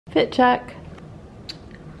Fit check.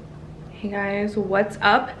 Hey guys, what's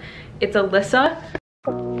up? It's Alyssa.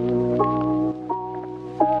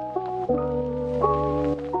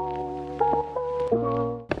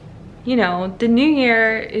 You know, the new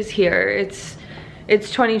year is here. It's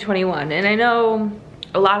 2021, and I know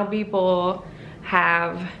a lot of people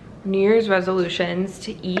have New Year's resolutions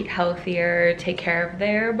to eat healthier, take care of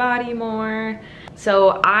their body more.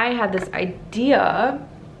 So I had this idea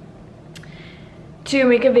to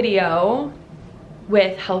make a video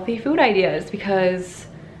with healthy food ideas, because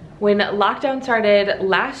when lockdown started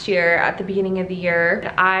last year at the beginning of the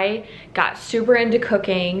year, I got super into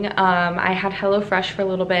cooking. I had HelloFresh for a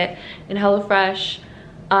little bit, and HelloFresh,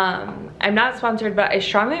 I'm not sponsored, but I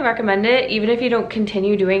strongly recommend it even if you don't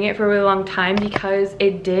continue doing it for a really long time, because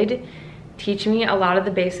it did teach me a lot of the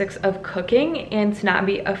basics of cooking and to not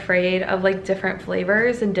be afraid of like different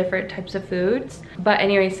flavors and different types of foods. But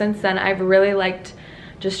anyway, since then I've really liked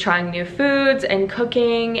just trying new foods and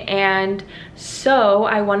cooking, and so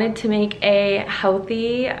I wanted to make a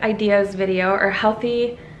healthy ideas video, or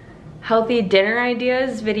healthy dinner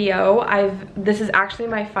ideas video. This is actually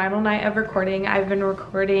my final night of recording. I've been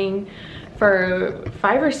recording for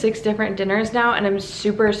 5 or 6 different dinners now, and I'm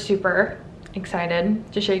super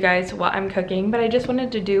excited to show you guys what I'm cooking. But I just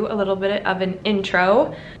wanted to do a little bit of an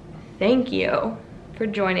intro. Thank you for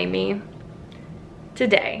joining me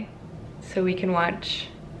today so we can watch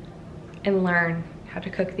and learn how to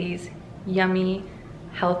cook these yummy,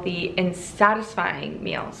 healthy, and satisfying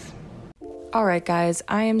meals. All right, guys,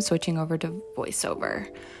 I am switching over to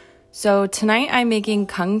voiceover. So tonight I'm making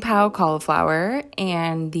Kung Pao cauliflower,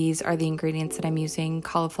 and these are the ingredients that I'm using: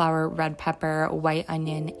 cauliflower, red pepper, white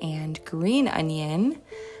onion, and green onion.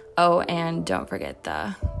 Oh, and don't forget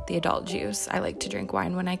the adult juice. I like to drink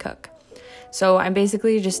wine when I cook. So I'm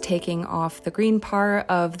basically just taking off the green part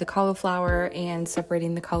of the cauliflower and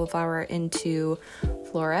separating the cauliflower into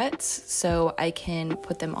florets so I can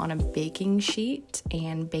put them on a baking sheet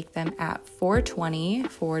and bake them at 420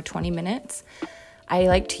 for 20 minutes. I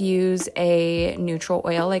like to use a neutral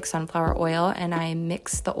oil like sunflower oil, and I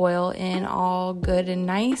mix the oil in all good and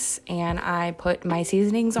nice, and I put my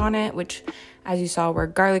seasonings on it, which as you saw were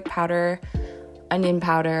garlic powder, onion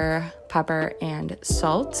powder, pepper, and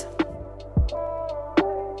salt.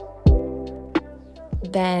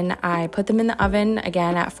 Then I put them in the oven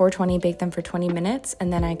again at 420, bake them for 20 minutes,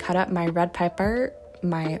 and then I cut up my red peppers,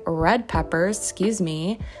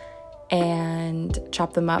 and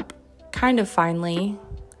chop them up kind of finely,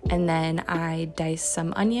 and then I dice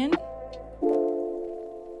some onion,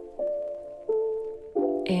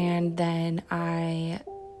 and then I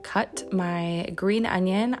cut my green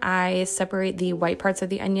onion. I separate the white parts of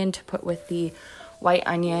the onion to put with the white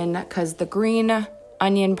onion, because the green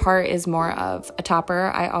onion part is more of a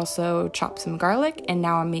topper. I also chopped some garlic, and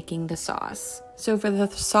now I'm making the sauce. So for the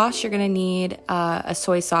sauce, you're gonna need a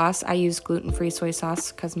soy sauce. I use gluten-free soy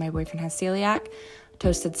sauce because my boyfriend has celiac.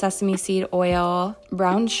 Toasted sesame seed oil,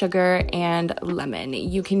 brown sugar, and lemon.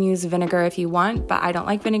 You can use vinegar if you want, but I don't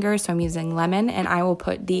like vinegar, so I'm using lemon, and I will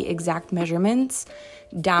put the exact measurements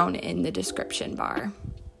down in the description bar.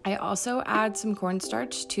 I also add some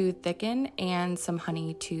cornstarch to thicken and some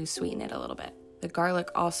honey to sweeten it a little bit. The garlic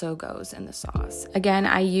also goes in the sauce. Again,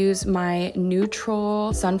 I use my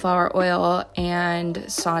neutral sunflower oil and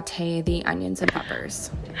saute the onions and peppers.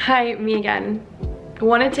 Hi, me again. I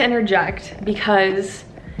wanted to interject because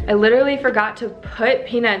I literally forgot to put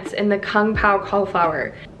peanuts in the Kung Pao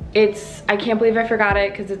cauliflower. I can't believe I forgot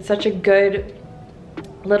it, because it's such a good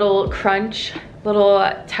little crunch,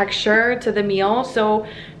 little texture to the meal. So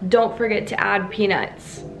don't forget to add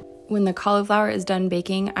peanuts. When the cauliflower is done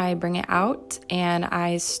baking, I bring it out and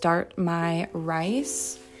I start my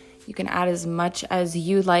rice. You can add as much as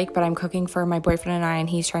you like, but I'm cooking for my boyfriend and I, and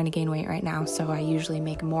he's trying to gain weight right now, so I usually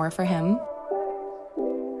make more for him.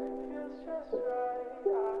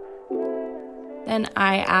 Then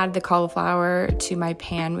I add the cauliflower to my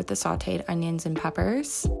pan with the sauteed onions and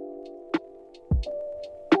peppers.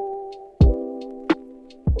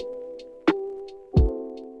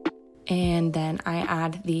 And then I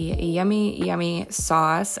add the yummy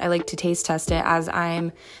sauce. I like to taste test it as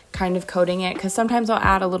I'm kind of coating it, because sometimes I'll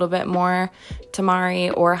add a little bit more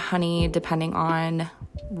tamari or honey depending on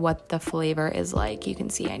what the flavor is like. You can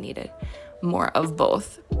see I needed more of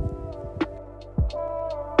both.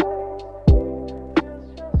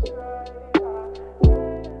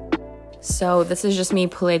 So this is just me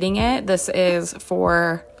plating it. This is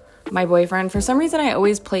for my boyfriend. For some reason, I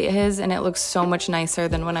always plate his, and it looks so much nicer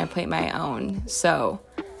than when I plate my own. So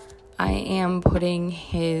I am putting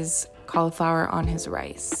his cauliflower on his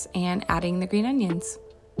rice and adding the green onions.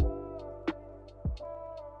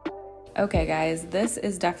 Okay guys, this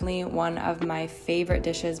is definitely one of my favorite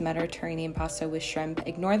dishes, Mediterranean pasta with shrimp.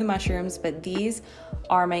 Ignore the mushrooms, but these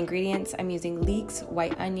are my ingredients. I'm using leeks,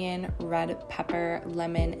 white onion, red pepper,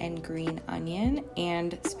 lemon, and green onion,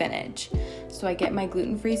 and spinach. So I get my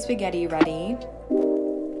gluten-free spaghetti ready.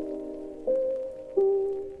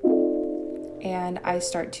 And I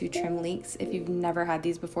start to trim leeks. If you've never had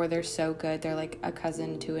these before, they're so good. They're like a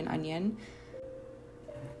cousin to an onion.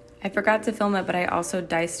 I forgot to film it, but I also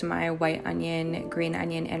diced my white onion, green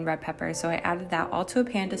onion, and red pepper. So I added that all to a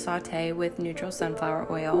pan to saute with neutral sunflower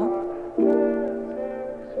oil.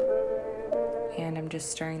 And I'm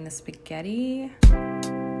just stirring the spaghetti.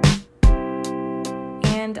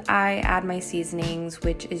 And I add my seasonings,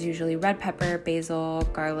 which is usually red pepper, basil,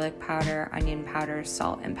 garlic powder, onion powder,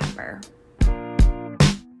 salt, and pepper.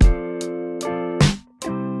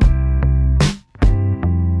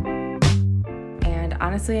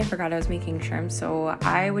 Honestly, I forgot I was making shrimp, so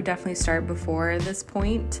I would definitely start before this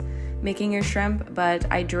point making your shrimp, but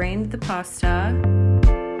I drained the pasta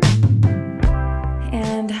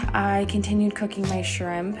and I continued cooking my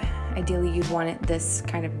shrimp. Ideally, you'd want it this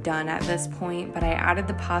kind of done at this point, but I added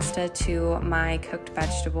the pasta to my cooked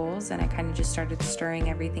vegetables and I kind of just started stirring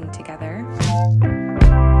everything together.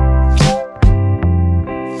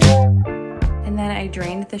 And then I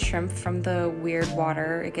drained the shrimp from the weird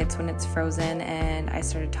water it gets when it's frozen, and I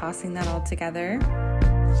started tossing that all together.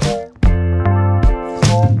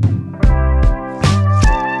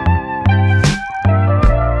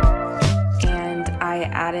 And I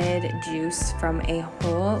added juice from a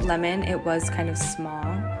whole lemon. It was kind of small.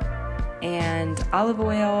 And olive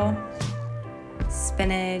oil,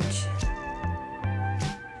 spinach.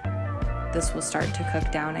 This will start to cook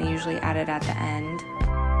down. I usually add it at the end.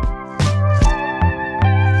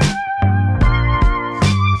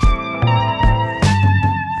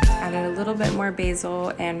 Bit more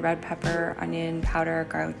basil and red pepper, onion powder,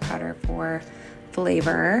 garlic powder for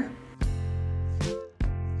flavor.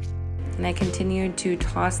 And I continued to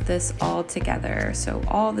toss this all together. So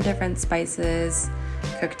all the different spices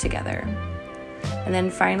cook together. And then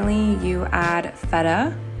finally you add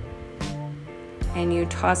feta and you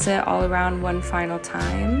toss it all around one final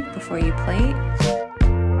time before you plate.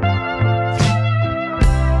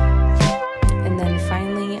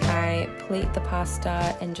 Plate the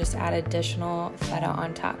pasta and just add additional feta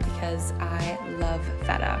on top because I love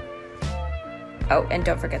feta. Oh, and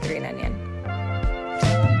don't forget the green onion.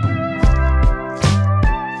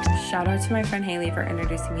 Shout out to my friend Haley for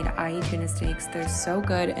introducing me to ahi tuna steaks. They're so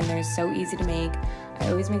good and they're so easy to make. I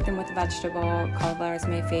always make them with a vegetable. Cauliflower is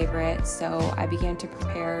my favorite, so I began to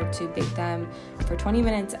prepare to bake them for 20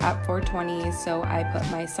 minutes at 420. So I put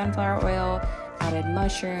my sunflower oil, added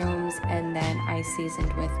mushrooms, and then I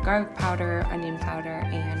seasoned with garlic powder, onion powder,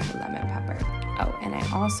 and lemon pepper. Oh, and I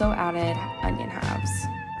also added onion halves.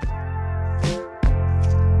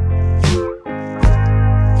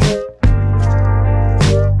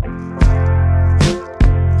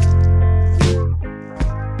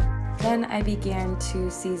 Then I began to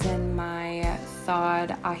season my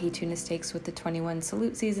thawed ahi tuna steaks with the 21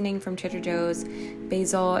 Salute seasoning from Trader Joe's,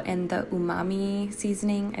 basil, and the umami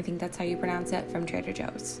seasoning, I think that's how you pronounce it, from Trader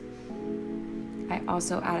Joe's. I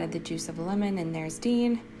also added the juice of a lemon, and there's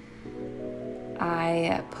Dean.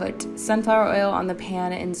 I put sunflower oil on the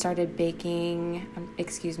pan and started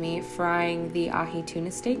frying the ahi tuna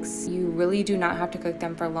steaks. You really do not have to cook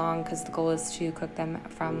them for long because the goal is to cook them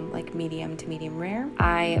from like medium to medium rare.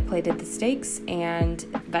 I plated the steaks and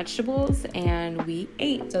vegetables and we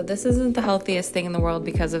ate. So this isn't the healthiest thing in the world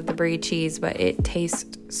because of the brie cheese, but it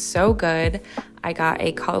tastes so good. I got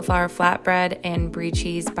a cauliflower flatbread and brie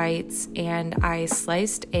cheese bites, and I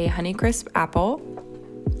sliced a Honeycrisp apple.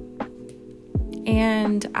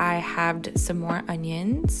 And I halved some more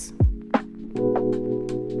onions.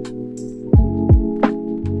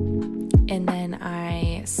 And then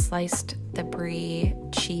I sliced the brie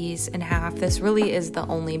cheese in half. This really is the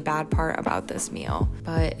only bad part about this meal,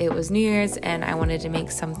 but it was New Year's and I wanted to make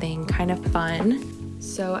something kind of fun.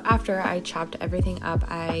 So after I chopped everything up,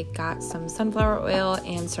 I got some sunflower oil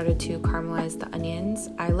and started to caramelize the onions.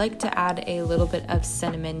 I like to add a little bit of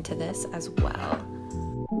cinnamon to this as well.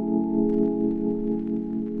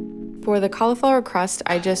 For the cauliflower crust,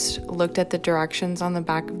 I just looked at the directions on the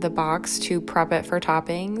back of the box to prep it for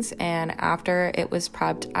toppings, and after it was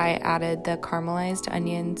prepped, I added the caramelized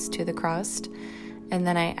onions to the crust, and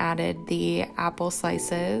then I added the apple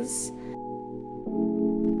slices.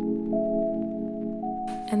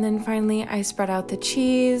 And then finally, I spread out the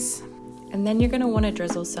cheese, and then you're gonna wanna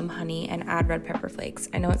drizzle some honey and add red pepper flakes.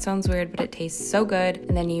 I know it sounds weird, but it tastes so good,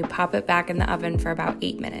 and then you pop it back in the oven for about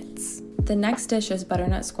 8 minutes. The next dish is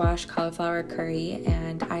butternut squash cauliflower curry,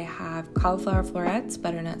 and I have cauliflower florets,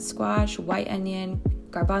 butternut squash, white onion,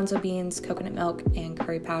 garbanzo beans, coconut milk, and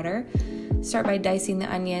curry powder. Start by dicing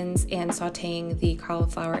the onions and sauteing the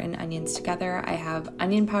cauliflower and onions together. I have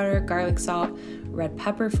onion powder, garlic salt, red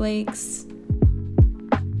pepper flakes.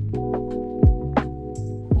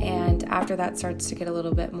 And after that starts to get a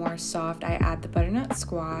little bit more soft, I add the butternut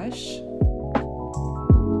squash.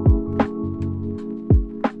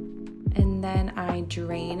 And then I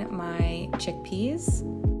drain my chickpeas.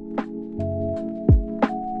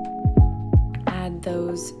 Add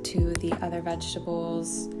those to the other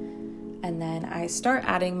vegetables. And then I start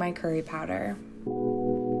adding my curry powder.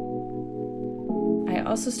 I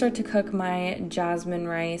also start to cook my jasmine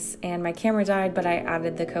rice, and my camera died, but I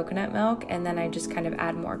added the coconut milk, and then I just kind of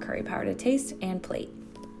add more curry powder to taste and plate.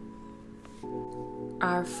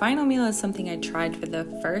 Our final meal is something I tried for the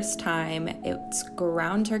first time. It's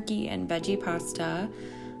ground turkey and veggie pasta.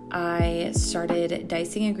 I started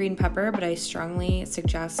dicing a green pepper, but I strongly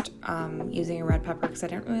suggest using a red pepper because I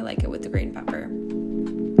didn't really like it with the green pepper.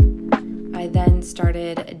 I then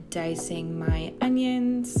started dicing my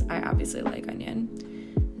onions. I obviously like onion.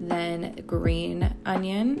 Then green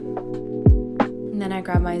onion. And then I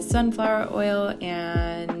grab my sunflower oil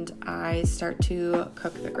and I start to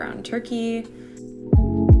cook the ground turkey.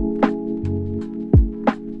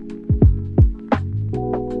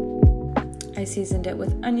 I seasoned it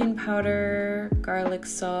with onion powder, garlic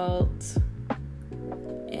salt,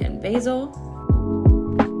 and basil.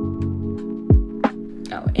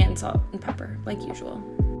 Oh, and salt and pepper, like usual.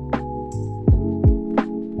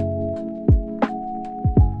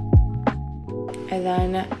 I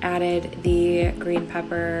then added the green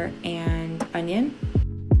pepper and onion.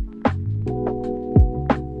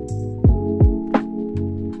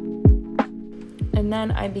 And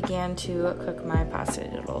then I began to cook my pasta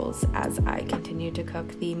noodles as I continued to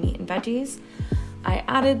cook the meat and veggies. I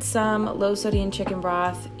added some low sodium chicken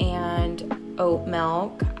broth and oat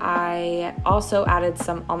milk. I also added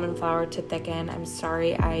some almond flour to thicken. I'm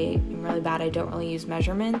sorry, I am really bad. I don't really use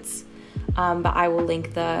measurements, but I will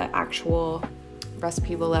link the actual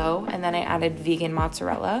recipe below. And then I added vegan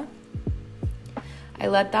mozzarella. I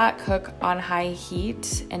let that cook on high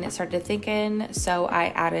heat and it started to thicken, so I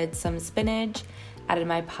added some spinach, added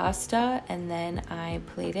my pasta, and then I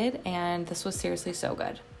plated, and this was seriously so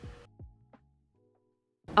good.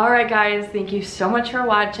 Alright guys, thank you so much for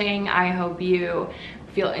watching. I hope you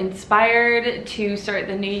feel inspired to start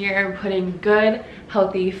the new year putting good,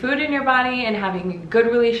 healthy food in your body and having a good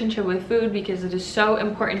relationship with food, because it is so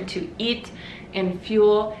important to eat and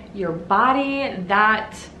fuel your body.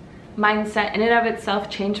 That mindset in and of itself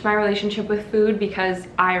changed my relationship with food, because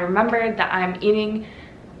I remembered that I'm eating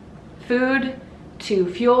food to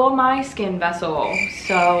fuel my skin vessel.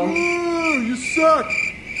 So you suck.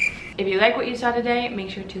 If you like what you saw today, make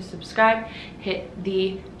sure to subscribe, hit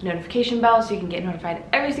the notification bell so you can get notified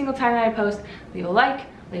every single time that I post. Leave a like,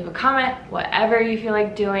 leave a comment, whatever you feel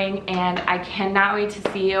like doing, and I cannot wait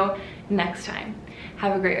to see you next time.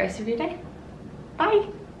 Have a great rest of your day. Bye.